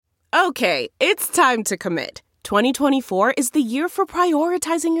Okay, it's time to commit. 2024 is the year for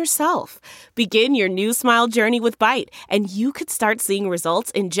prioritizing yourself. Begin your new smile journey with Byte, and you could start seeing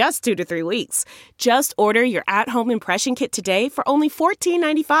results in just 2 to 3 weeks. Just order your at-home impression kit today for only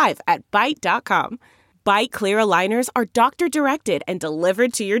 $14.95 at Byte.com. Byte Clear aligners are doctor-directed and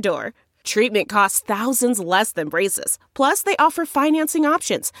delivered to your door. Treatment costs thousands less than braces. Plus, they offer financing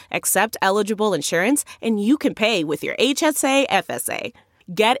options, accept eligible insurance, and you can pay with your HSA FSA.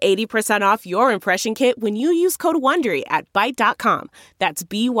 Get 80% off your impression kit when you use code WONDERY at Byte.com. That's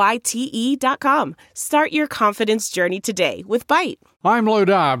BYTE.com. Start your confidence journey today with Byte. I'm Lou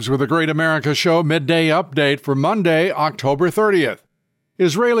Dobbs with the Great America Show Midday Update for Monday, October 30th.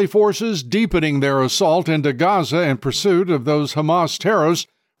 Israeli forces deepening their assault into Gaza in pursuit of those Hamas terrorists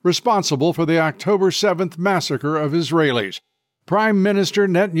responsible for the October 7th massacre of Israelis. Prime Minister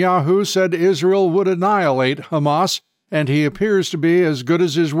Netanyahu said Israel would annihilate Hamas, and he appears to be as good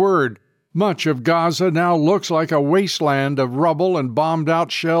as his word. Much of Gaza now looks like a wasteland of rubble and bombed-out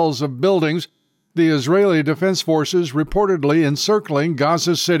shells of buildings, the Israeli Defense Forces reportedly encircling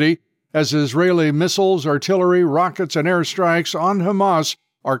Gaza City as Israeli missiles, artillery, rockets, and airstrikes on Hamas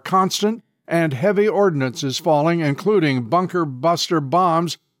are constant and heavy ordnance is falling, including bunker-buster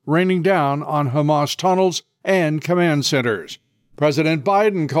bombs raining down on Hamas tunnels and command centers. President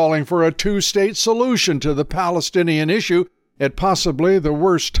Biden calling for a two-state solution to the Palestinian issue at possibly the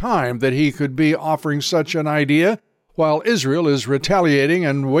worst time that he could be offering such an idea, while Israel is retaliating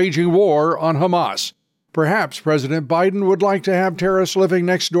and waging war on Hamas. Perhaps President Biden would like to have terrorists living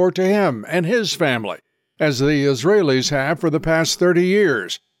next door to him and his family, as the Israelis have for the past 30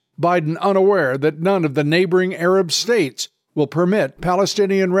 years. Biden unaware that none of the neighboring Arab states will permit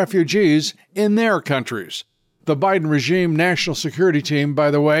Palestinian refugees in their countries. The Biden regime national security team,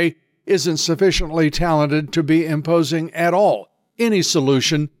 by the way, isn't sufficiently talented to be imposing at all any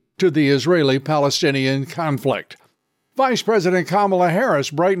solution to the Israeli-Palestinian conflict. Vice President Kamala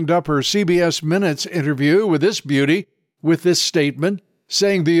Harris brightened up her CBS Minutes interview with this beauty with this statement,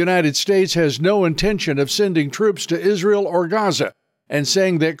 saying the United States has no intention of sending troops to Israel or Gaza, and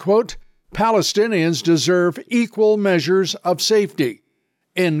saying that, quote, Palestinians deserve equal measures of safety,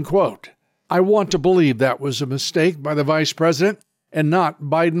 end quote. I want to believe that was a mistake by the vice president and not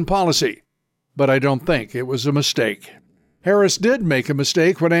Biden policy, but I don't think it was a mistake. Harris did make a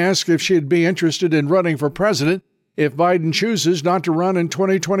mistake when asked if she'd be interested in running for president if Biden chooses not to run in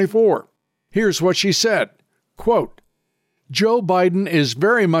 2024. Here's what she said, quote, Joe Biden is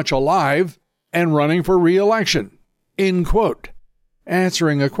very much alive and running for re-election, end quote,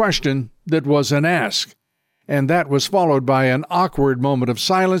 answering a question that was an ask. And that was followed by an awkward moment of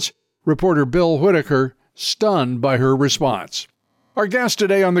silence. Reporter Bill Whitaker, stunned by her response. Our guest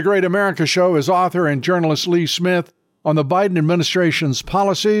today on The Great America Show is author and journalist Lee Smith on the Biden administration's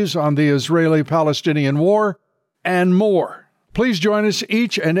policies on the Israeli-Palestinian war and more. Please join us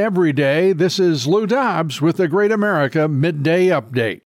each and every day. This is Lou Dobbs with The Great America Midday Update.